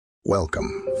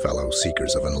Welcome, fellow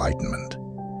seekers of enlightenment.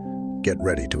 Get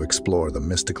ready to explore the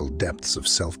mystical depths of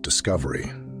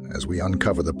self-discovery as we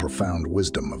uncover the profound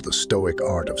wisdom of the Stoic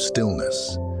art of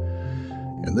stillness.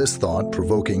 In this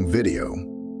thought-provoking video,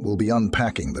 we'll be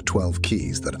unpacking the 12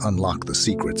 keys that unlock the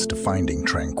secrets to finding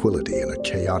tranquility in a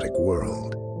chaotic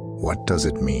world. What does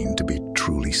it mean to be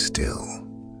truly still?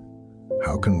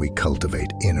 How can we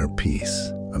cultivate inner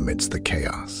peace amidst the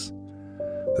chaos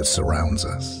that surrounds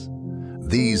us?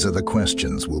 These are the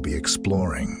questions we'll be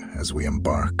exploring as we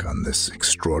embark on this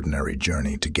extraordinary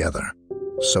journey together.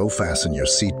 So fasten your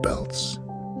seatbelts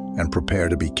and prepare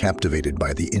to be captivated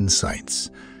by the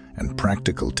insights and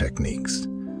practical techniques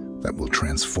that will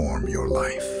transform your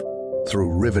life.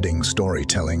 Through riveting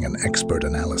storytelling and expert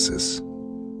analysis,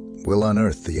 we'll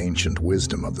unearth the ancient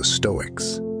wisdom of the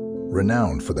Stoics,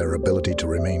 renowned for their ability to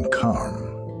remain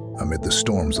calm amid the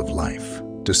storms of life.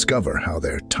 Discover how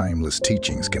their timeless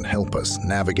teachings can help us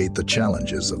navigate the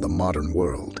challenges of the modern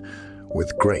world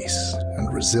with grace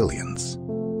and resilience.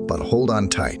 But hold on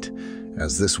tight,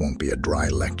 as this won't be a dry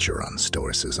lecture on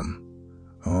Stoicism.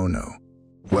 Oh no.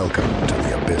 Welcome to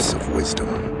the abyss of wisdom.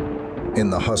 In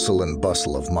the hustle and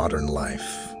bustle of modern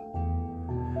life,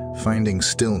 finding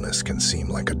stillness can seem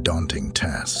like a daunting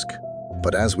task.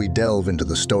 But as we delve into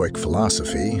the Stoic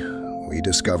philosophy, we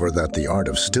discover that the art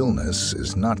of stillness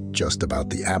is not just about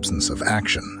the absence of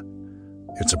action.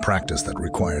 It's a practice that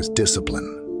requires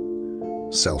discipline,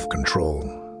 self-control,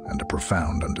 and a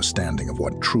profound understanding of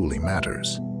what truly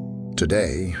matters.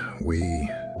 Today, we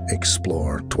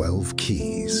explore 12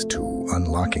 keys to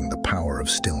unlocking the power of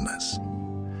stillness,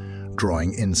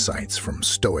 drawing insights from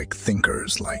Stoic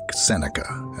thinkers like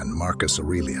Seneca and Marcus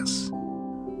Aurelius.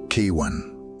 Key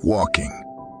 1. Walking.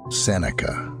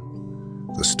 Seneca,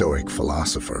 the Stoic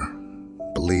philosopher,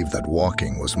 believed that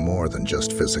walking was more than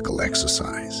just physical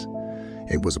exercise.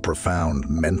 It was a profound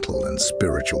mental and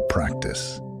spiritual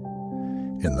practice.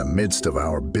 In the midst of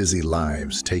our busy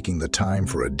lives, taking the time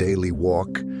for a daily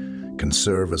walk can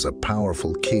serve as a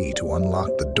powerful key to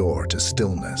unlock the door to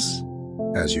stillness.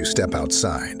 As you step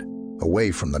outside,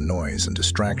 away from the noise and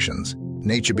distractions,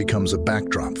 nature becomes a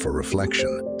backdrop for reflection.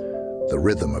 The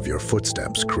rhythm of your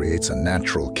footsteps creates a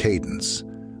natural cadence,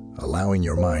 allowing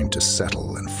your mind to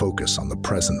settle and focus on the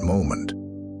present moment.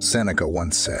 Seneca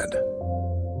once said,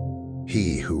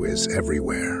 "He who is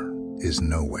everywhere is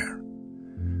nowhere."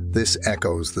 This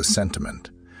echoes the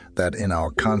sentiment that in our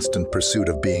constant pursuit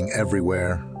of being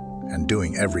everywhere and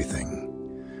doing everything,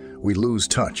 we lose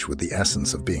touch with the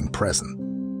essence of being present.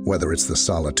 Whether it's the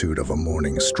solitude of a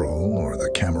morning stroll or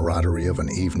the camaraderie of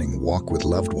an evening walk with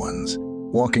loved ones,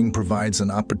 walking provides an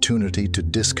opportunity to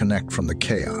disconnect from the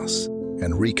chaos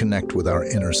and reconnect with our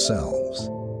inner selves.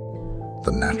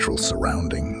 The natural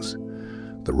surroundings,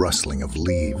 the rustling of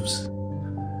leaves,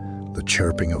 the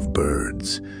chirping of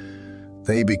birds,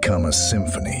 they become a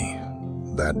symphony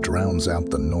that drowns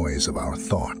out the noise of our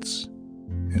thoughts,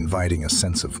 inviting a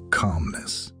sense of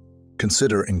calmness.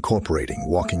 Consider incorporating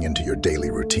walking into your daily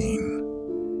routine.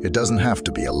 It doesn't have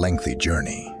to be a lengthy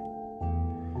journey.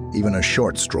 Even a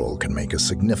short stroll can make a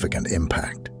significant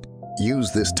impact.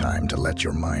 Use this time to let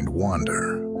your mind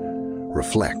wander,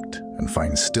 reflect, and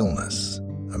find stillness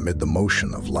amid the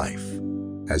motion of life.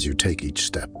 As you take each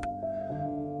step,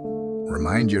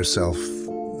 remind yourself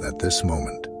that this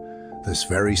moment, this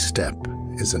very step,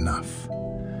 is enough.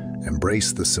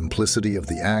 Embrace the simplicity of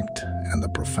the act and the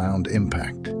profound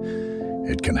impact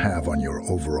it can have on your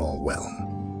overall well.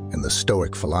 In the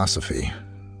Stoic philosophy,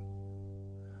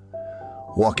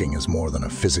 walking is more than a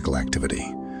physical activity.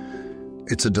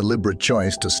 It's a deliberate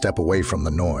choice to step away from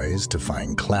the noise, to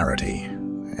find clarity,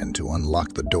 and to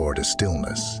unlock the door to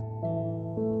stillness.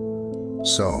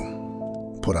 So,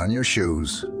 put on your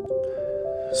shoes,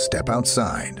 step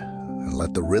outside, and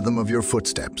let the rhythm of your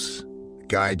footsteps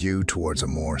guide you towards a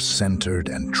more centered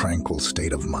and tranquil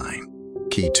state of mind.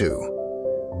 Key 2.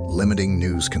 Limiting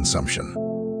news consumption.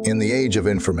 In the age of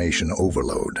information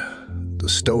overload, the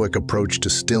Stoic approach to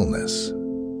stillness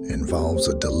involves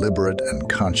a deliberate and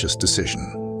conscious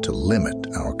decision to limit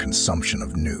our consumption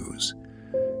of news.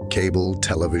 Cable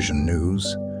television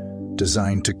news,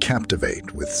 designed to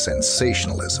captivate with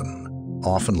sensationalism,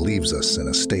 often leaves us in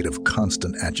a state of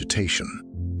constant agitation.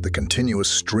 The continuous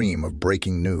stream of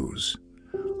breaking news,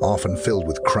 often filled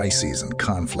with crises and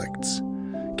conflicts,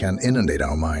 can inundate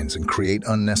our minds and create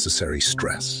unnecessary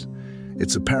stress.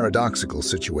 It's a paradoxical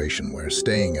situation where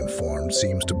staying informed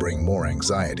seems to bring more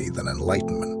anxiety than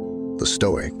enlightenment. The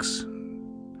Stoics,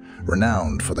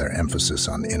 renowned for their emphasis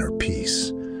on inner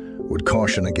peace, would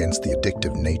caution against the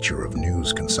addictive nature of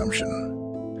news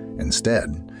consumption.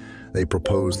 Instead, they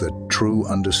propose that true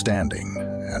understanding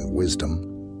and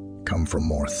wisdom come from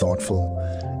more thoughtful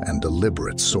and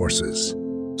deliberate sources.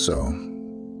 So,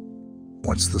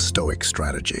 what's the Stoic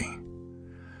strategy?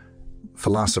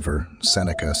 Philosopher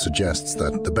Seneca suggests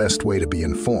that the best way to be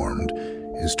informed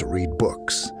is to read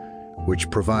books, which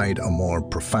provide a more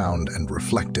profound and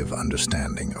reflective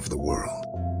understanding of the world.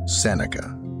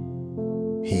 Seneca: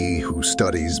 "He who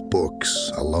studies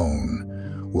books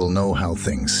alone will know how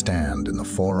things stand in the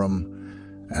forum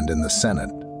and in the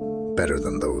Senate better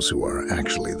than those who are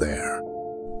actually there."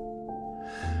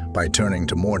 By turning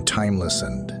to more timeless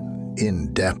and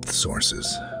in-depth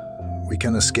sources, we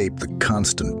can escape the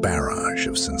constant barrage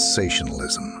of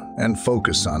sensationalism and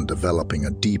focus on developing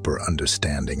a deeper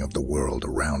understanding of the world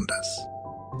around us.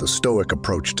 The Stoic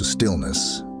approach to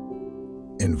stillness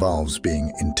involves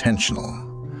being intentional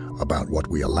about what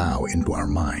we allow into our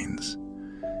minds.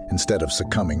 Instead of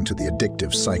succumbing to the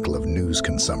addictive cycle of news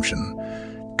consumption,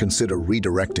 consider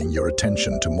redirecting your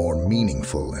attention to more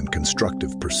meaningful and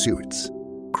constructive pursuits.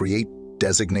 Create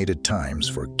designated times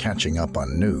for catching up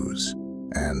on news,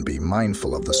 and be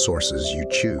mindful of the sources you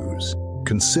choose.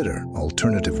 Consider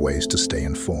alternative ways to stay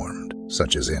informed,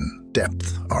 such as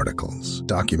in-depth articles,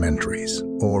 documentaries,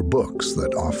 or books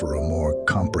that offer a more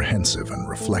comprehensive and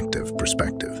reflective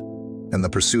perspective. In the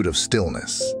pursuit of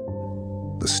stillness,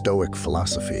 the Stoic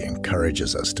philosophy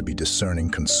encourages us to be discerning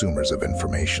consumers of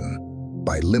information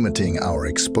by limiting our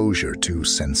exposure to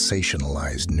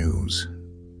sensationalized news.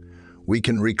 We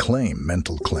can reclaim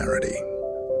mental clarity,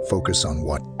 focus on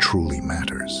what truly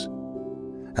matters,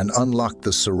 and unlock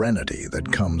the serenity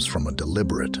that comes from a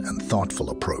deliberate and thoughtful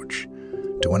approach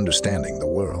to understanding the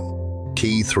world.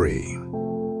 Key 3.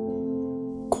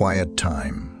 Quiet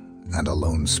time and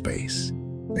alone space.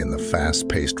 In the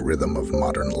fast-paced rhythm of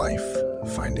modern life,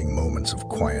 finding moments of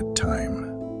quiet time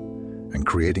and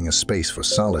creating a space for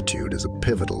solitude is a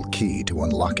pivotal key to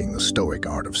unlocking the Stoic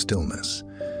art of stillness.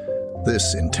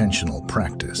 This intentional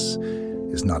practice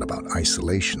is not about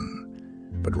isolation,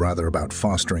 but rather about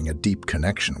fostering a deep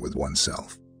connection with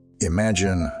oneself.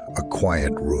 Imagine a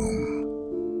quiet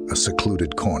room, a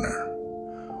secluded corner,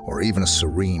 or even a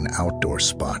serene outdoor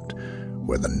spot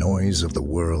where the noise of the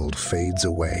world fades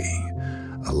away,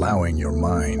 allowing your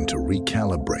mind to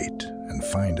recalibrate and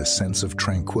find a sense of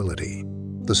tranquility.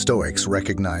 The Stoics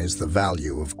recognize the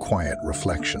value of quiet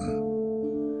reflection.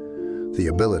 The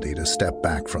ability to step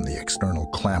back from the external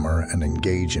clamor and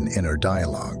engage in inner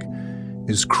dialogue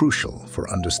is crucial for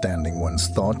understanding one's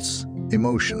thoughts,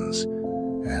 emotions,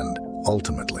 and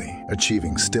ultimately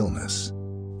achieving stillness.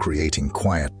 Creating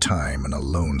quiet time and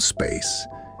alone space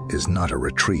is not a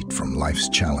retreat from life's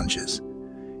challenges.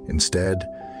 Instead,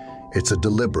 it's a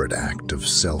deliberate act of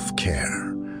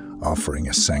self-care, offering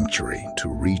a sanctuary to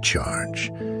recharge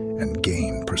and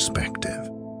gain perspective.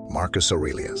 Marcus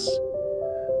Aurelius: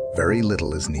 "Very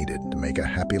little is needed to make a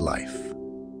happy life.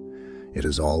 It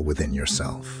is all within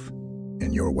yourself,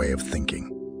 in your way of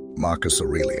thinking." Marcus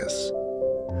Aurelius,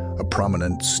 a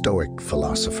prominent Stoic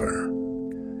philosopher,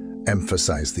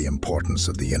 emphasized the importance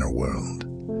of the inner world.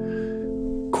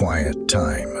 Quiet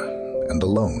time and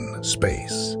alone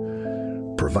space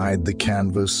provide the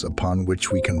canvas upon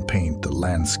which we can paint the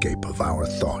landscape of our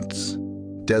thoughts.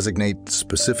 Designate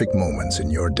specific moments in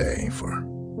your day for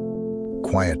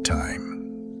quiet time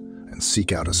and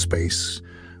seek out a space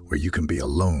where you can be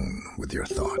alone with your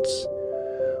thoughts.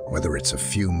 Whether it's a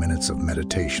few minutes of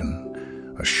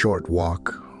meditation, a short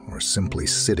walk, or simply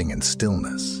sitting in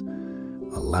stillness,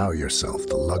 allow yourself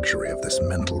the luxury of this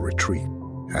mental retreat.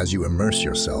 As you immerse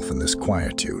yourself in this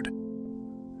quietude,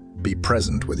 be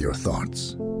present with your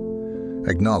thoughts.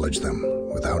 Acknowledge them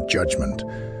without judgment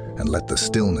and let the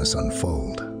stillness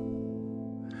unfold.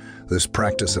 This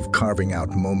practice of carving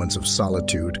out moments of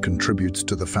solitude contributes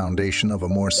to the foundation of a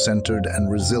more centered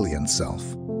and resilient self.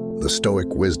 The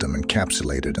Stoic wisdom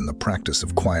encapsulated in the practice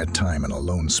of quiet time and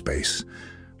alone space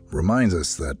reminds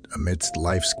us that amidst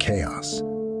life's chaos,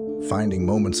 finding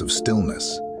moments of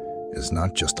stillness is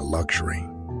not just a luxury,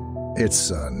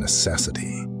 it's a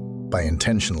necessity. By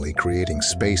intentionally creating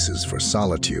spaces for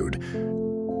solitude,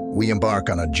 we embark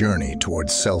on a journey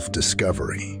towards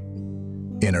self-discovery,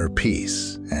 inner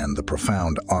peace, and the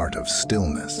profound art of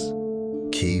stillness.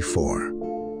 Key 4.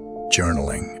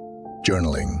 Journaling.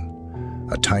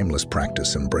 Journaling, a timeless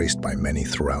practice embraced by many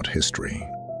throughout history,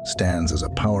 stands as a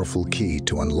powerful key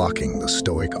to unlocking the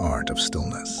Stoic art of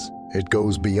stillness. It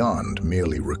goes beyond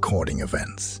merely recording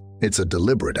events. It's a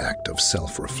deliberate act of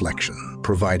self-reflection,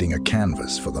 providing a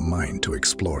canvas for the mind to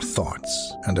explore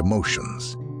thoughts and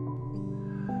emotions.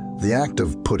 The act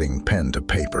of putting pen to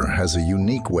paper has a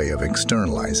unique way of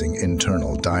externalizing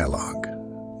internal dialogue,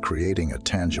 creating a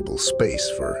tangible space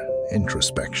for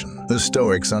introspection. The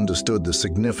Stoics understood the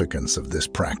significance of this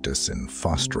practice in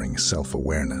fostering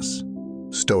self-awareness.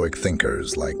 Stoic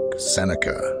thinkers like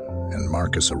Seneca and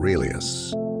Marcus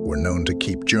Aurelius were known to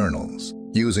keep journals,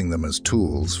 using them as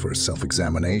tools for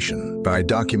self-examination. By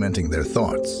documenting their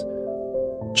thoughts,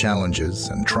 challenges,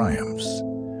 and triumphs,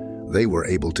 they were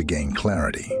able to gain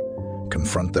clarity,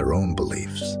 confront their own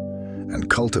beliefs, and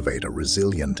cultivate a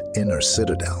resilient inner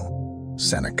citadel.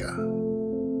 Seneca.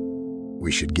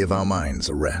 We should give our minds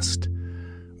a rest.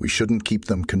 We shouldn't keep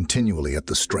them continually at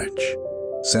the stretch.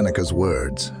 Seneca's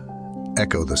words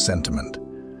echo the sentiment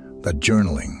that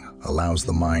journaling allows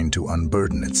the mind to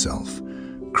unburden itself,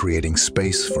 creating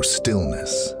space for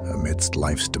stillness amidst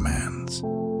life's demands.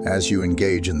 As you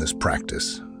engage in this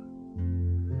practice,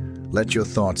 let your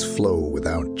thoughts flow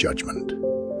without judgment.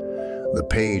 The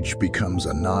page becomes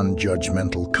a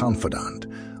non-judgmental confidant,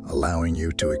 allowing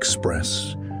you to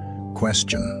express,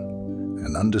 question,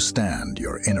 and understand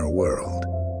your inner world.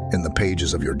 In the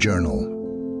pages of your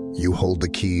journal, you hold the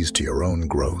keys to your own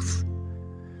growth.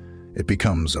 It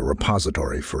becomes a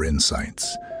repository for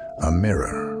insights, a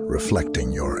mirror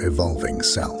reflecting your evolving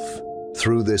self.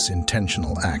 Through this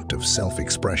intentional act of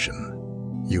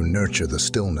self-expression, you nurture the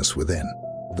stillness within.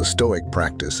 The Stoic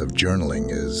practice of journaling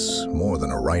is more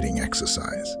than a writing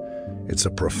exercise. It's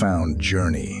a profound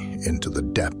journey into the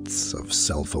depths of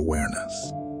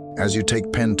self-awareness. As you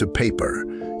take pen to paper,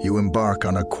 you embark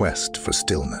on a quest for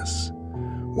stillness,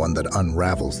 one that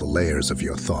unravels the layers of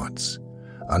your thoughts,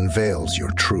 unveils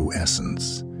your true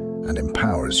essence, and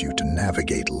empowers you to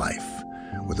navigate life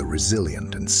with a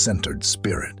resilient and centered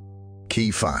spirit.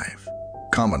 Key 5.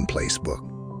 Commonplace Book.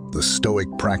 The Stoic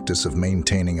practice of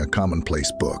maintaining a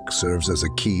commonplace book serves as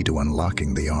a key to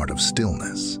unlocking the art of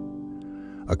stillness.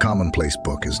 A commonplace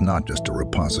book is not just a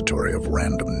repository of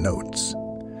random notes.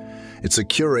 It's a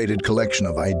curated collection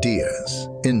of ideas,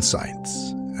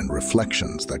 insights, and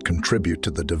reflections that contribute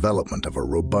to the development of a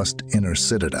robust inner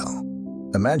citadel.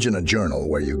 Imagine a journal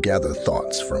where you gather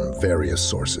thoughts from various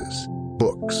sources,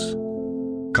 books,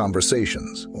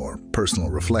 conversations, or personal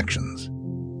reflections.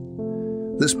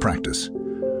 This practice,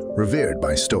 revered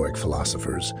by Stoic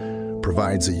philosophers,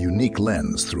 provides a unique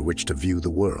lens through which to view the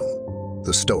world.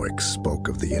 The Stoics spoke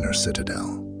of the inner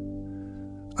citadel,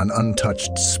 an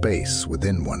untouched space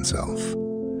within oneself.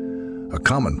 A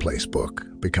commonplace book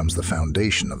becomes the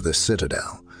foundation of this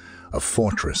citadel, a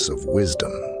fortress of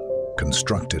wisdom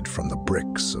constructed from the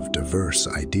bricks of diverse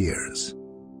ideas.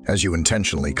 As you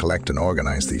intentionally collect and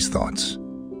organize these thoughts,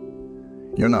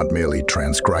 you're not merely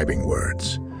transcribing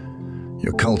words.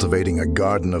 You're cultivating a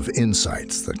garden of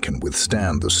insights that can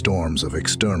withstand the storms of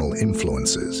external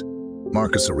influences.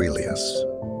 Marcus Aurelius,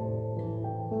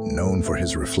 known for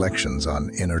his reflections on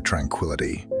inner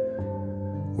tranquility,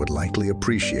 would likely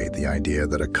appreciate the idea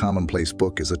that a commonplace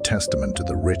book is a testament to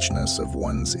the richness of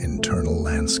one's internal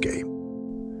landscape.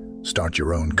 Start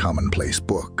your own commonplace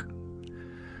book.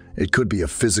 It could be a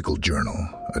physical journal,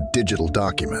 a digital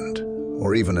document,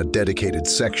 or even a dedicated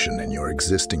section in your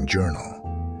existing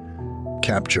journal.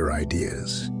 Capture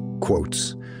ideas,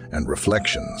 quotes, and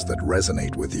reflections that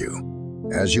resonate with you.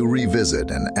 As you revisit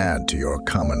and add to your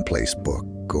commonplace book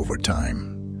over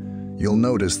time, you'll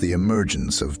notice the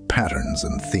emergence of patterns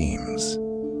and themes,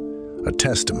 a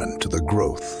testament to the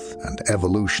growth and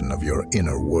evolution of your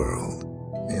inner world.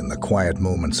 In the quiet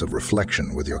moments of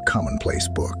reflection with your commonplace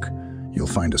book, you'll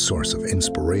find a source of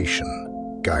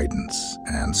inspiration, guidance,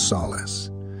 and solace.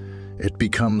 It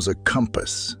becomes a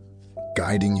compass,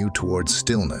 guiding you towards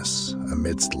stillness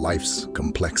amidst life's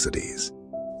complexities.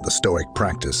 The Stoic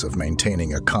practice of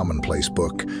maintaining a commonplace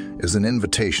book is an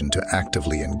invitation to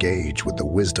actively engage with the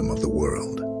wisdom of the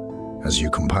world. As you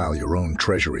compile your own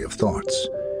treasury of thoughts,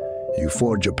 you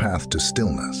forge a path to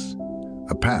stillness,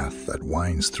 a path that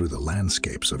winds through the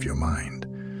landscapes of your mind,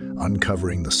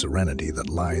 uncovering the serenity that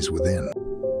lies within.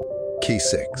 Key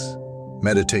 6.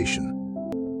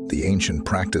 Meditation. The ancient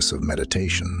practice of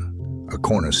meditation, a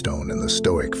cornerstone in the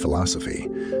Stoic philosophy,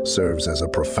 serves as a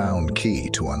profound key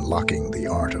to unlocking the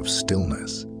art of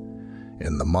stillness.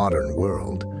 In the modern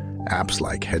world, apps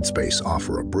like Headspace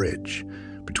offer a bridge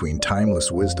between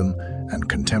timeless wisdom and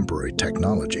contemporary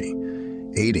technology,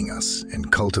 aiding us in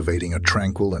cultivating a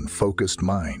tranquil and focused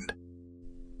mind.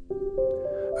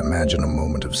 Imagine a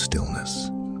moment of stillness,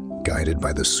 guided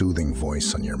by the soothing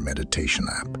voice on your meditation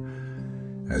app.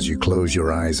 As you close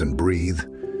your eyes and breathe,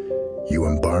 you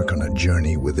embark on a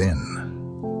journey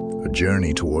within, a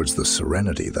journey towards the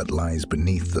serenity that lies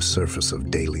beneath the surface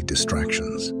of daily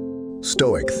distractions.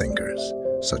 Stoic thinkers,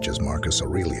 such as Marcus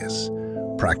Aurelius,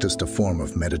 practiced a form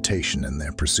of meditation in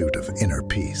their pursuit of inner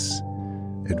peace.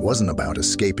 It wasn't about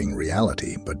escaping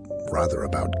reality, but rather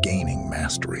about gaining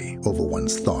mastery over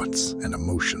one's thoughts and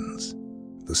emotions.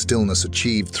 The stillness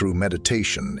achieved through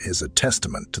meditation is a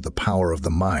testament to the power of the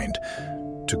mind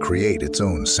to create its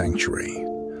own sanctuary,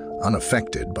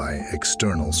 unaffected by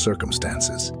external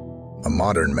circumstances. A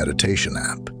modern meditation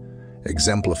app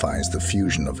exemplifies the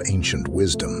fusion of ancient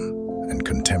wisdom and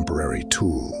contemporary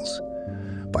tools.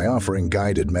 By offering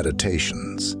guided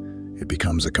meditations, it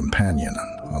becomes a companion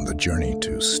on the journey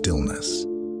to stillness.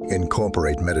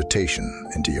 Incorporate meditation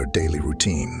into your daily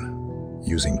routine,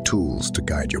 using tools to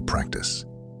guide your practice.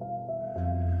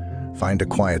 Find a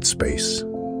quiet space,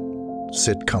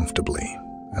 sit comfortably,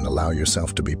 and allow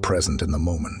yourself to be present in the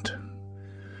moment.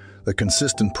 The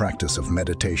consistent practice of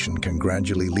meditation can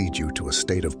gradually lead you to a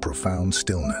state of profound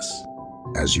stillness.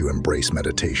 As you embrace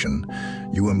meditation,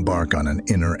 you embark on an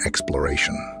inner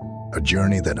exploration, a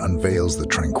journey that unveils the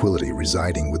tranquility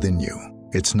residing within you.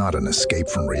 It's not an escape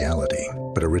from reality,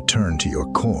 but a return to your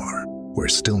core, where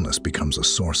stillness becomes a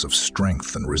source of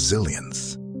strength and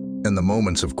resilience. In the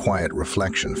moments of quiet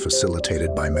reflection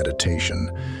facilitated by meditation,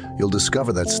 you'll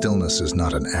discover that stillness is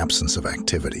not an absence of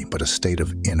activity, but a state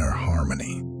of inner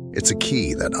harmony. It's a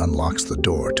key that unlocks the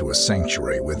door to a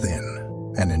sanctuary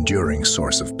within, an enduring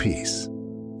source of peace.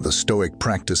 The Stoic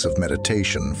practice of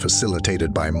meditation,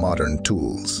 facilitated by modern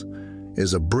tools,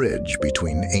 is a bridge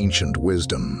between ancient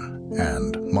wisdom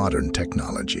and modern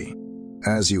technology.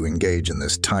 As you engage in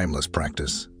this timeless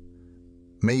practice,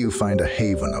 may you find a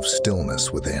haven of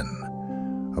stillness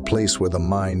within, a place where the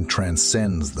mind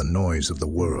transcends the noise of the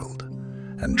world,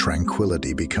 and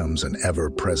tranquility becomes an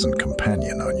ever-present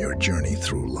companion on your journey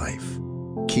through life.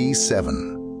 Key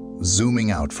 7.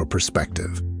 Zooming out for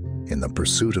perspective. In the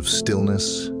pursuit of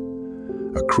stillness,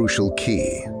 a crucial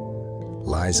key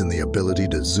lies in the ability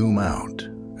to zoom out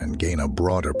and gain a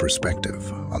broader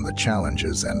perspective on the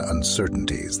challenges and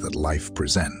uncertainties that life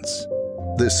presents.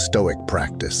 This Stoic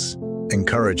practice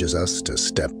encourages us to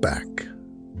step back,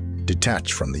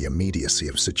 detach from the immediacy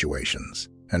of situations,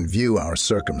 and view our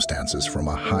circumstances from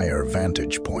a higher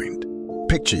vantage point.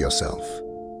 Picture yourself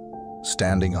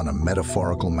standing on a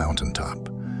metaphorical mountaintop,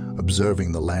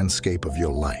 observing the landscape of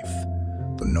your life.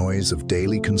 The noise of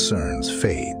daily concerns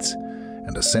fades,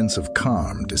 and a sense of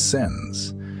calm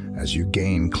descends as you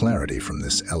gain clarity from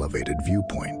this elevated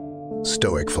viewpoint.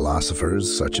 Stoic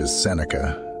philosophers such as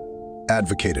Seneca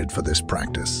advocated for this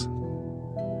practice,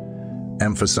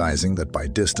 emphasizing that by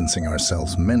distancing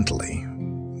ourselves mentally,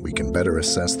 we can better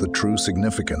assess the true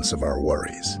significance of our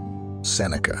worries.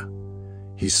 Seneca,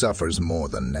 he suffers more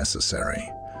than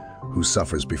necessary, who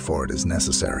suffers before it is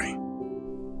necessary.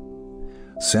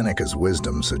 Seneca's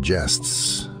wisdom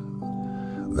suggests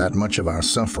that much of our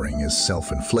suffering is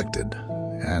self-inflicted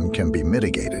and can be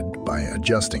mitigated by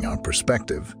adjusting our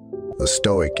perspective. The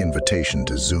Stoic invitation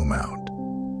to zoom out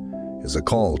is a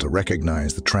call to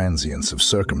recognize the transience of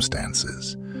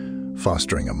circumstances,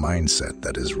 fostering a mindset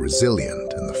that is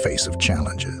resilient in the face of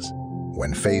challenges.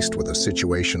 When faced with a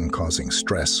situation causing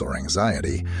stress or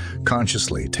anxiety,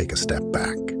 consciously take a step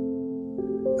back.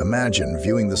 Imagine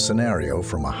viewing the scenario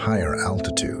from a higher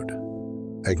altitude,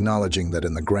 acknowledging that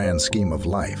in the grand scheme of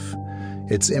life,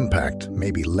 its impact may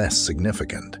be less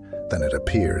significant than it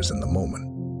appears in the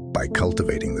moment. By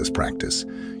cultivating this practice,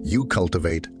 you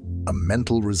cultivate a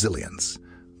mental resilience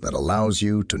that allows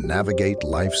you to navigate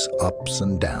life's ups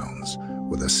and downs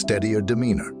with a steadier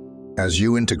demeanor. As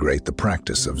you integrate the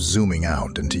practice of zooming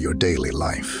out into your daily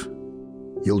life,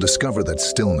 you'll discover that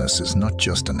stillness is not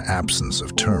just an absence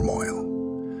of turmoil,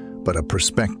 but a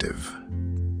perspective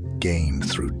gained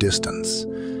through distance,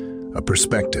 a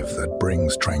perspective that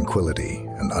brings tranquility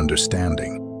and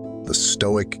understanding. The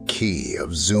Stoic key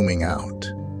of zooming out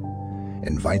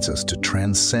invites us to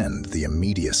transcend the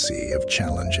immediacy of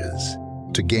challenges,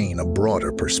 to gain a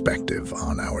broader perspective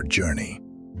on our journey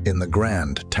in the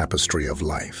grand tapestry of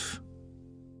life.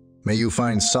 May you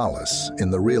find solace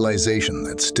in the realization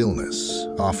that stillness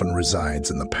often resides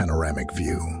in the panoramic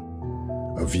view,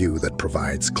 a view that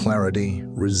provides clarity,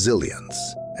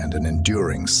 resilience, and an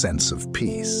enduring sense of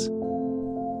peace.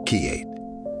 Key 8.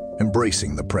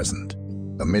 Embracing the present.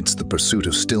 Amidst the pursuit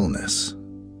of stillness,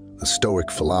 the Stoic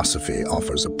philosophy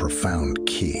offers a profound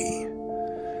key,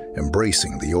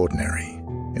 embracing the ordinary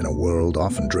in a world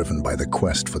often driven by the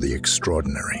quest for the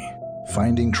extraordinary.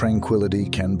 Finding tranquility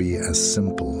can be as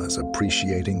simple as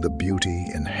appreciating the beauty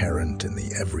inherent in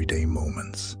the everyday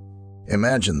moments.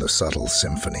 Imagine the subtle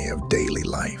symphony of daily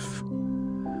life,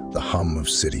 the hum of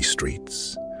city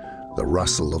streets, the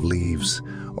rustle of leaves,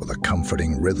 or the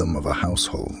comforting rhythm of a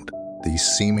household. These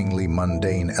seemingly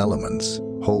mundane elements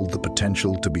hold the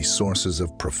potential to be sources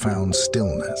of profound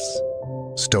stillness.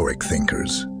 Stoic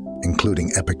thinkers,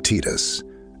 including Epictetus,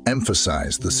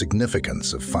 emphasize the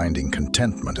significance of finding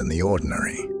contentment in the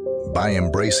ordinary. By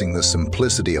embracing the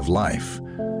simplicity of life,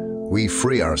 we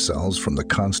free ourselves from the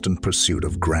constant pursuit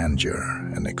of grandeur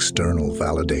and external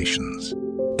validations.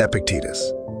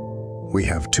 Epictetus, we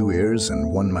have 2 ears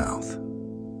and 1 mouth,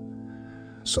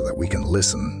 so that we can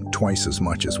listen twice as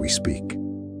much as we speak.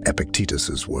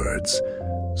 Epictetus's words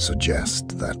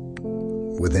suggest that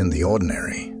within the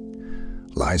ordinary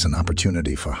lies an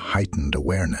opportunity for heightened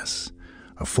awareness,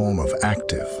 a form of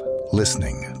active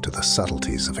listening to the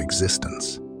subtleties of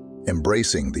existence.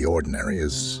 Embracing the ordinary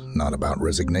is not about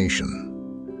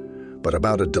resignation, but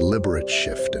about a deliberate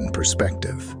shift in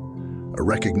perspective, a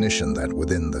recognition that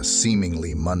within the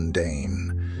seemingly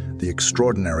mundane, the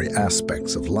extraordinary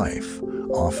aspects of life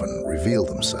often reveal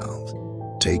themselves.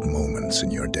 Take moments in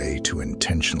your day to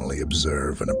intentionally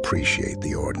observe and appreciate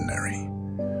the ordinary.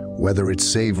 Whether it's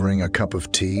savoring a cup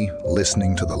of tea,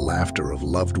 listening to the laughter of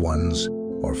loved ones,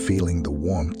 or feeling the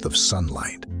warmth of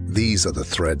sunlight, these are the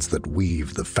threads that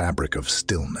weave the fabric of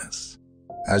stillness.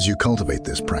 As you cultivate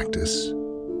this practice,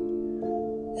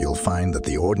 you'll find that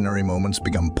the ordinary moments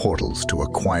become portals to a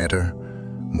quieter,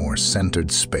 more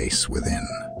centered space within,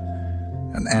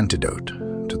 an antidote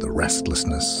to the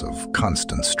restlessness of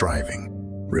constant striving.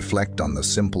 Reflect on the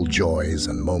simple joys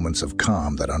and moments of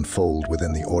calm that unfold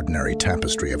within the ordinary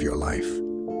tapestry of your life.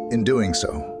 In doing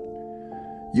so,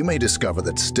 you may discover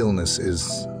that stillness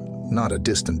is not a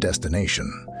distant destination,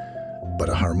 but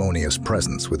a harmonious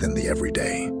presence within the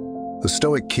everyday. The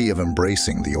Stoic key of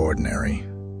embracing the ordinary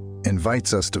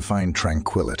invites us to find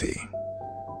tranquility,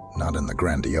 not in the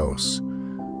grandiose,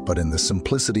 but in the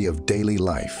simplicity of daily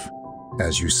life.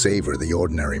 As you savor the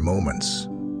ordinary moments,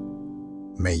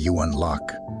 may you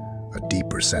unlock a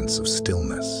deeper sense of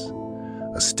stillness,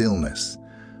 a stillness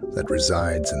that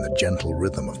resides in the gentle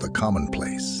rhythm of the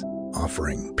commonplace,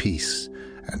 offering peace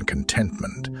and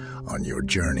contentment on your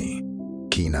journey.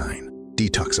 Key 9.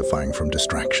 Detoxifying from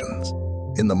distractions.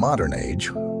 In the modern age,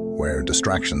 where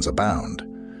distractions abound,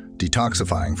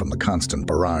 detoxifying from the constant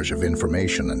barrage of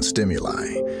information and stimuli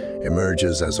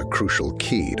emerges as a crucial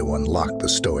key to unlock the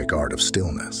Stoic art of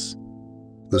stillness.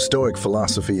 The Stoic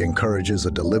philosophy encourages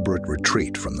a deliberate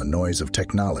retreat from the noise of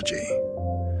technology,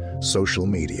 social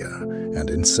media, and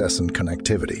incessant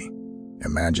connectivity.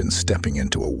 Imagine stepping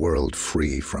into a world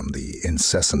free from the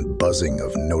incessant buzzing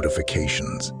of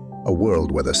notifications, a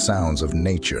world where the sounds of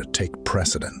nature take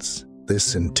precedence.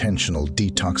 This intentional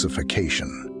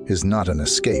detoxification is not an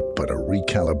escape but a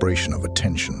recalibration of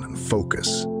attention and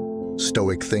focus.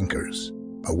 Stoic thinkers,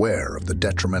 aware of the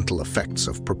detrimental effects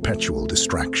of perpetual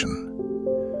distraction,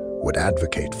 would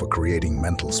advocate for creating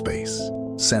mental space.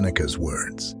 Seneca's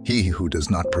words, "He who does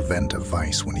not prevent a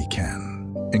vice when he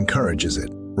can, encourages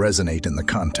it," resonate in the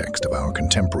context of our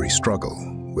contemporary struggle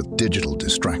with digital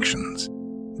distractions.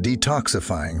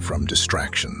 Detoxifying from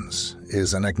distractions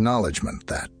is an acknowledgement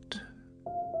that,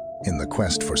 in the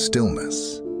quest for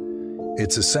stillness,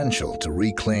 it's essential to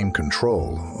reclaim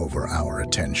control over our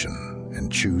attention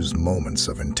and choose moments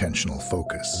of intentional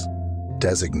focus.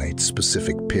 Designate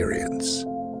specific periods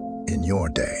in your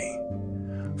day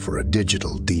for a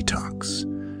digital detox.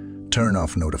 Turn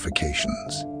off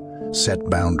notifications, set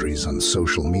boundaries on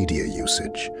social media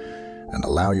usage, and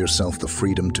allow yourself the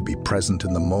freedom to be present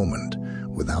in the moment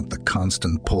without the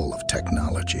constant pull of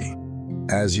technology.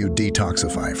 As you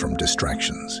detoxify from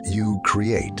distractions, you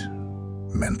create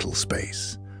mental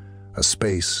space, a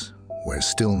space where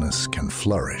stillness can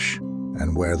flourish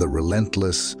and where the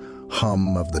relentless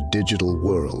hum of the digital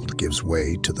world gives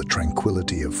way to the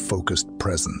tranquility of focused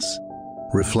presence.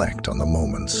 Reflect on the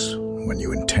moments when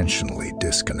you intentionally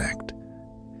disconnect.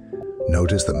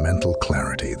 Notice the mental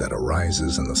clarity that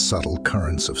arises in the subtle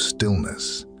currents of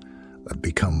stillness that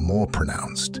become more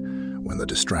pronounced when the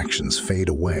distractions fade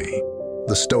away.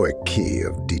 The Stoic key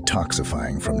of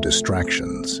detoxifying from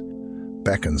distractions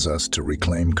beckons us to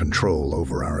reclaim control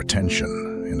over our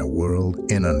attention in a world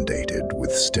inundated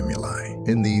with stimuli.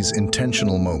 In these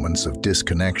intentional moments of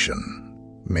disconnection,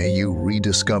 may you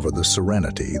rediscover the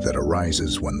serenity that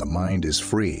arises when the mind is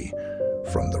free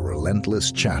from the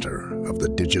relentless chatter of the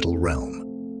digital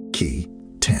realm. Key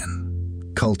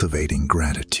 10. Cultivating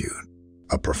gratitude.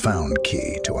 A profound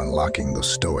key to unlocking the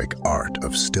Stoic art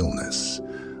of stillness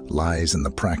lies in the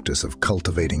practice of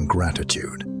cultivating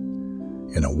gratitude.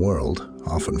 In a world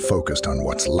often focused on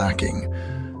what's lacking,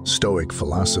 Stoic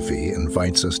philosophy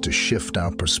invites us to shift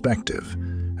our perspective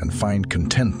and find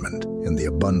contentment in the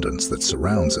abundance that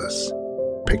surrounds us.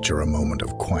 Picture a moment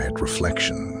of quiet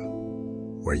reflection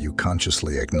where you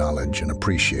consciously acknowledge and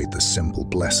appreciate the simple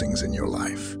blessings in your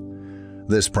life.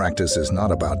 This practice is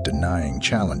not about denying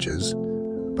challenges,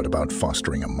 but about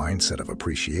fostering a mindset of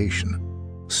appreciation.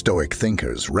 Stoic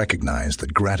thinkers recognize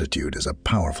that gratitude is a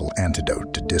powerful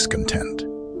antidote to discontent.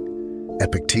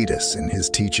 Epictetus, in his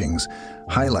teachings,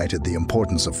 highlighted the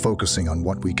importance of focusing on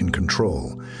what we can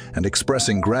control, and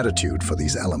expressing gratitude for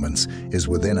these elements is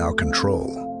within our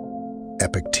control.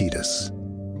 Epictetus.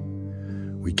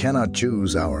 We cannot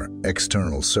choose our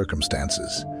external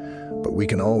circumstances, but we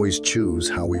can always choose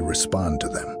how we respond to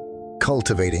them.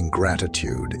 Cultivating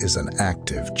gratitude is an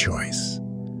active choice,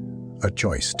 a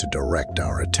choice to direct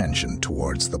our attention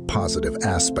towards the positive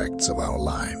aspects of our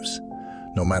lives,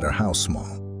 no matter how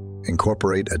small.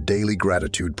 Incorporate a daily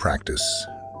gratitude practice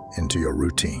into your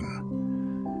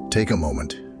routine. Take a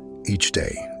moment each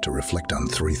day to reflect on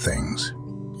 3 things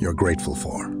you're grateful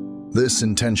for. This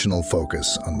intentional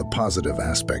focus on the positive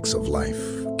aspects of life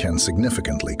can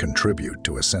significantly contribute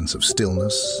to a sense of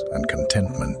stillness and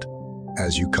contentment.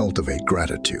 As you cultivate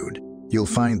gratitude, you'll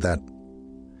find that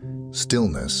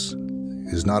stillness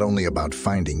is not only about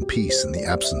finding peace in the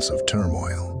absence of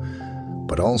turmoil,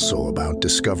 but also about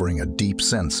discovering a deep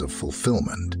sense of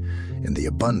fulfillment in the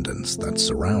abundance that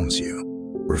surrounds you.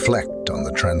 Reflect on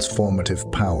the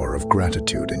transformative power of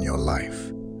gratitude in your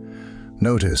life.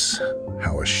 Notice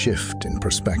how a shift in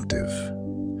perspective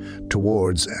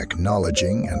towards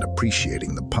acknowledging and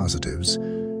appreciating the positives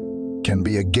can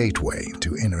be a gateway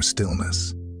to inner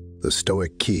stillness. The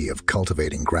Stoic key of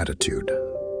cultivating gratitude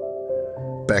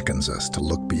beckons us to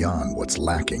look beyond what's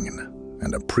lacking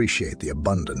and appreciate the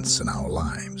abundance in our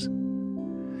lives.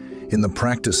 In the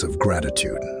practice of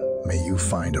gratitude, may you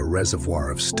find a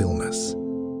reservoir of stillness,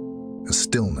 a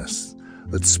stillness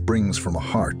that springs from a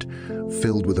heart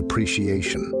filled with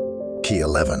appreciation. Key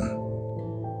 11.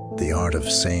 The art of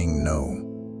saying no.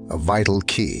 A vital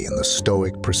key in the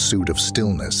Stoic pursuit of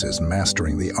stillness is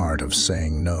mastering the art of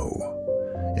saying no.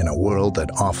 In a world that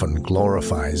often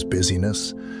glorifies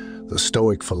busyness, the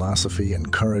Stoic philosophy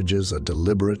encourages a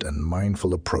deliberate and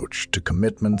mindful approach to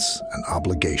commitments and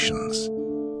obligations.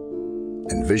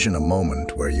 Envision a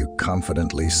moment where you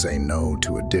confidently say no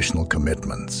to additional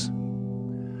commitments,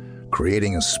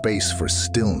 creating a space for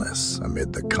stillness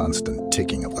amid the constant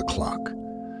ticking of the clock.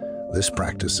 This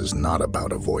practice is not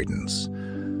about avoidance,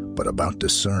 but about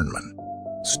discernment.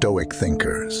 Stoic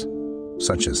thinkers,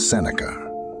 such as Seneca,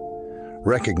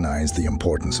 recognize the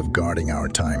importance of guarding our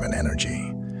time and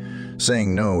energy.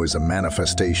 Saying no is a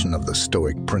manifestation of the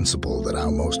Stoic principle that our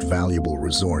most valuable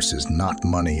resource is not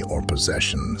money or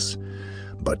possessions,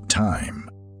 but time.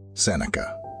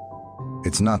 Seneca.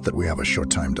 It's not that we have a short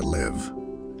time to live,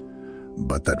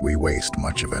 but that we waste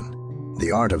much of it.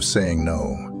 The art of saying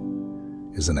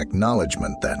no is an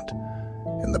acknowledgement that,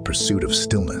 in the pursuit of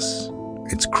stillness,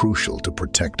 it's crucial to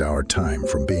protect our time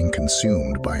from being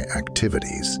consumed by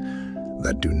activities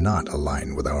that do not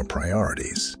align with our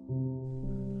priorities.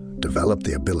 Develop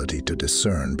the ability to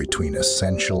discern between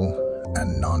essential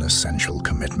and non-essential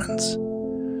commitments.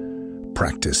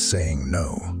 Practice saying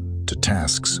no to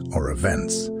tasks or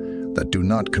events that do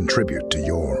not contribute to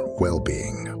your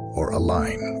well-being or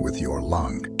align with your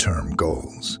long-term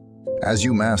goals. As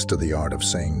you master the art of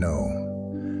saying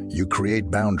no, you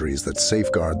create boundaries that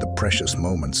safeguard the precious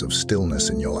moments of stillness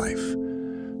in your life.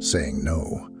 Saying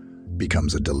no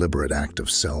becomes a deliberate act of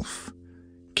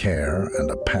self-care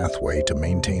and a pathway to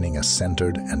maintaining a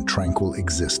centered and tranquil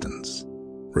existence.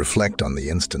 Reflect on the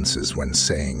instances when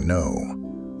saying no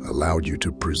allowed you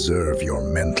to preserve your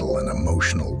mental and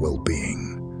emotional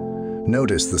well-being.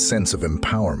 Notice the sense of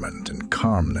empowerment and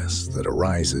calmness that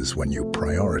arises when you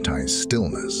prioritize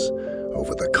stillness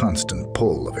over the constant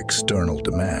pull of external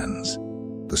demands.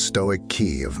 The Stoic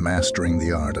key of mastering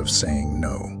the art of saying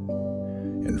no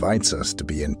invites us to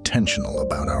be intentional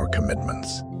about our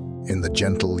commitments. In the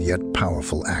gentle yet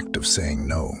powerful act of saying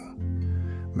no,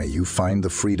 may you find the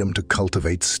freedom to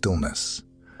cultivate stillness,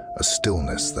 a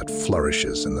stillness that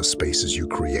flourishes in the spaces you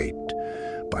create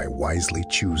by wisely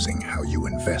choosing how you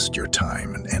invest your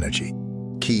time and energy.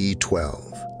 Key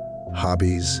 12.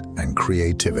 Hobbies and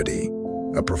creativity.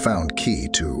 A profound key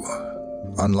to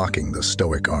unlocking the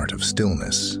Stoic art of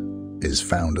stillness is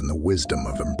found in the wisdom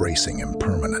of embracing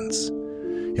impermanence.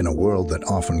 In a world that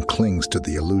often clings to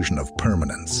the illusion of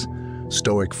permanence,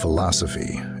 Stoic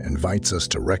philosophy invites us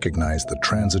to recognize the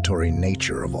transitory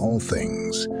nature of all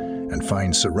things and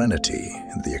find serenity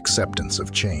in the acceptance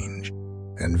of change.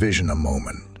 Envision a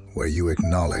moment where you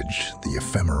acknowledge the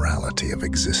ephemerality of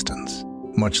existence,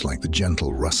 much like the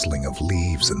gentle rustling of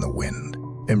leaves in the wind.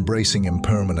 Embracing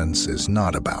impermanence is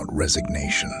not about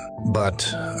resignation,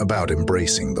 but about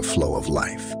embracing the flow of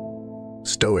life.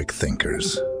 Stoic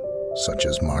thinkers, such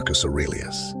as Marcus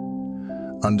Aurelius,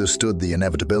 understood the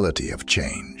inevitability of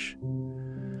change.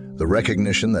 The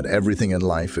recognition that everything in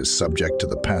life is subject to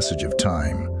the passage of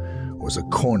time was a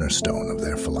cornerstone of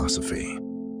their philosophy.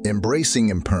 Embracing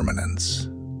impermanence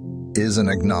is an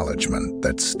acknowledgement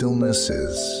that stillness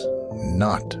is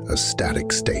not a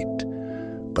static state,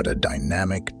 but a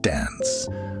dynamic dance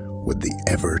with the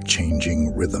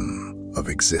ever-changing rhythm of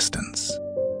existence.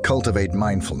 Cultivate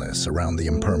mindfulness around the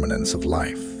impermanence of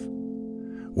life.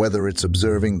 Whether it's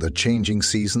observing the changing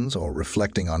seasons or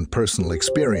reflecting on personal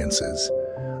experiences,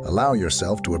 allow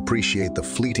yourself to appreciate the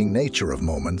fleeting nature of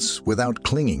moments without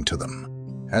clinging to them.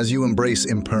 As you embrace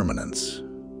impermanence,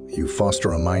 you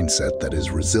foster a mindset that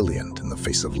is resilient in the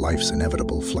face of life's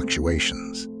inevitable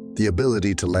fluctuations. The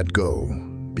ability to let go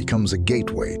becomes a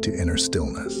gateway to inner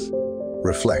stillness.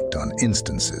 Reflect on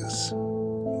instances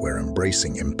where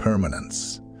embracing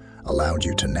impermanence allowed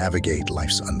you to navigate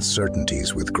life's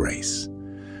uncertainties with grace.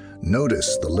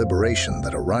 Notice the liberation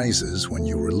that arises when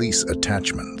you release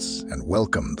attachments and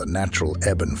welcome the natural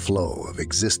ebb and flow of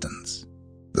existence.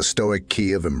 The Stoic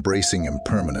key of embracing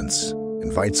impermanence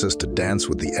invites us to dance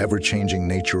with the ever-changing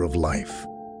nature of life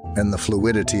and the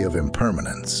fluidity of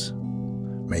impermanence.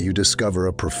 May you discover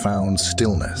a profound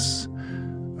stillness,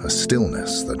 a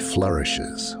stillness that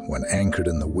flourishes when anchored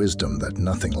in the wisdom that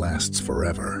nothing lasts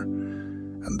forever,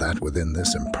 and that within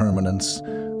this impermanence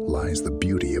lies the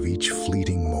beauty of each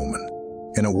fleeting moment.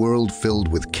 In a world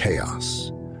filled with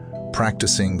chaos,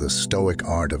 practicing the Stoic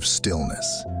art of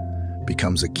stillness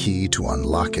becomes a key to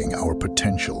unlocking our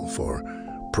potential for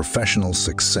professional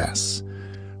success,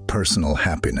 personal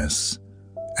happiness,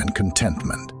 and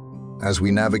contentment. As we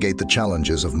navigate the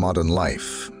challenges of modern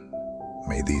life,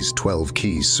 may these 12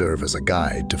 keys serve as a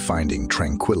guide to finding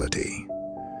tranquility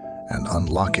and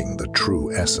unlocking the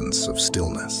true essence of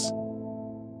stillness.